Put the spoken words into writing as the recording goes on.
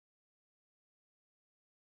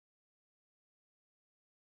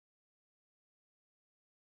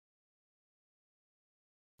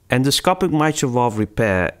Endoscopic mitral valve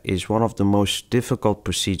repair is one of the most difficult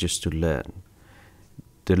procedures to learn.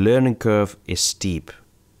 The learning curve is steep,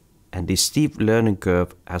 and this steep learning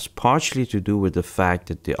curve has partially to do with the fact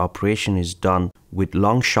that the operation is done with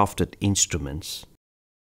long-shafted instruments,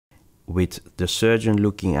 with the surgeon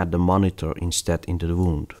looking at the monitor instead into the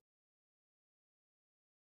wound.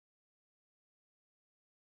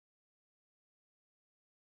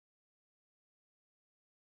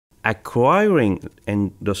 Acquiring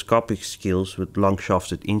endoscopic skills with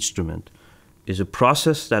long-shafted instrument is a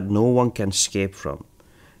process that no one can escape from.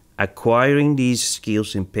 Acquiring these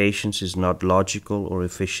skills in patients is not logical or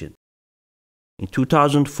efficient. In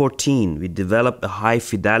 2014, we developed a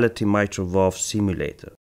high-fidelity mitral valve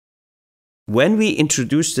simulator. When we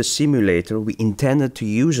introduced the simulator, we intended to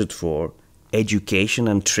use it for education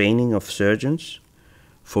and training of surgeons,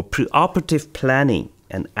 for preoperative planning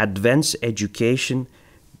and advanced education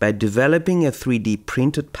by developing a 3D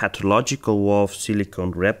printed pathological valve silicone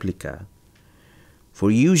replica, for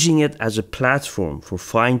using it as a platform for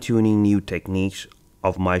fine-tuning new techniques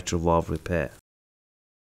of mitral valve repair.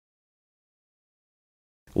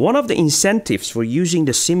 One of the incentives for using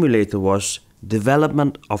the simulator was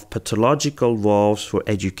development of pathological valves for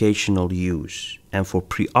educational use and for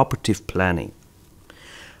preoperative planning.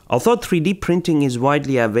 Although 3D printing is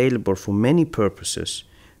widely available for many purposes,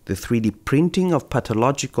 the 3D printing of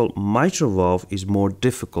pathological mitral valve is more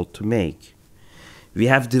difficult to make. We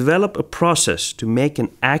have developed a process to make an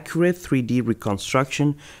accurate 3D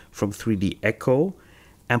reconstruction from 3D echo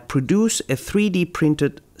and produce a 3D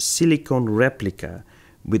printed silicone replica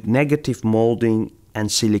with negative molding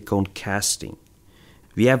and silicone casting.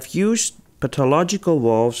 We have used pathological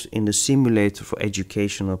valves in the simulator for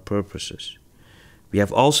educational purposes. We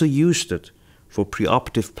have also used it for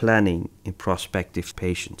preoperative planning in prospective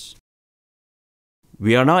patients.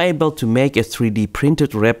 We are now able to make a 3D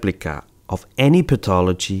printed replica of any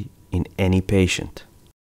pathology in any patient.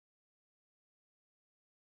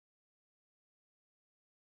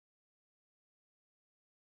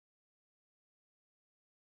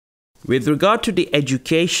 With regard to the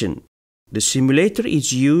education, the simulator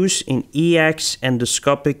is used in EACS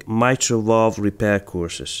endoscopic mitral valve repair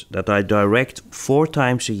courses that I direct 4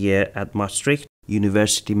 times a year at Maastricht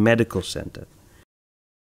University Medical Center.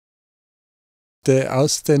 The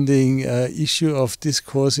outstanding issue of this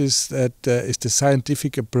course is that is the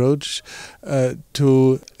scientific approach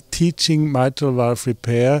to teaching mitral valve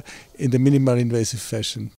repair in the minimal invasive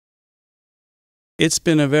fashion. It's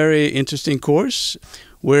been a very interesting course.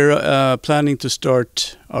 We're planning to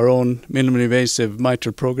start our own minimally invasive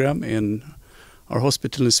mitral program in our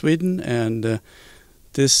hospital in Sweden, and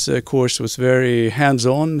this course was very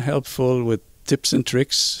hands-on, helpful with tips and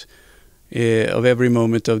tricks of every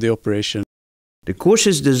moment of the operation. The course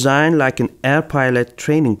is designed like an air pilot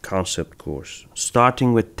training concept course,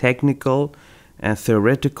 starting with technical and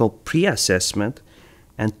theoretical pre-assessment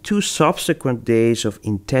and 2 subsequent days of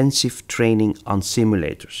intensive training on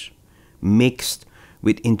simulators, mixed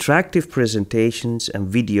with interactive presentations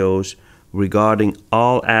and videos regarding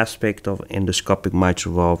all aspects of endoscopic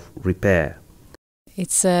mitral valve repair.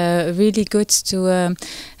 It's really good to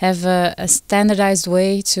have a standardized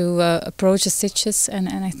way to approach the stitches, and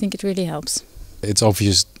I think it really helps. It's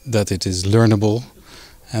obvious that it is learnable,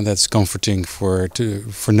 and that's comforting for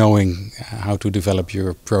knowing how to develop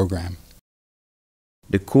your program.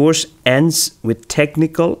 The course ends with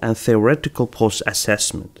technical and theoretical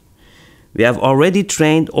post-assessment. We have already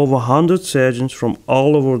trained over 100 surgeons from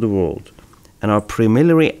all over the world, and our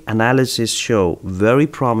preliminary analysis show very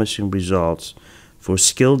promising results for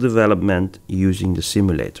skill development using the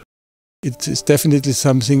simulator. It is definitely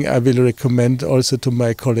something I will recommend also to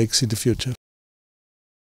my colleagues in the future.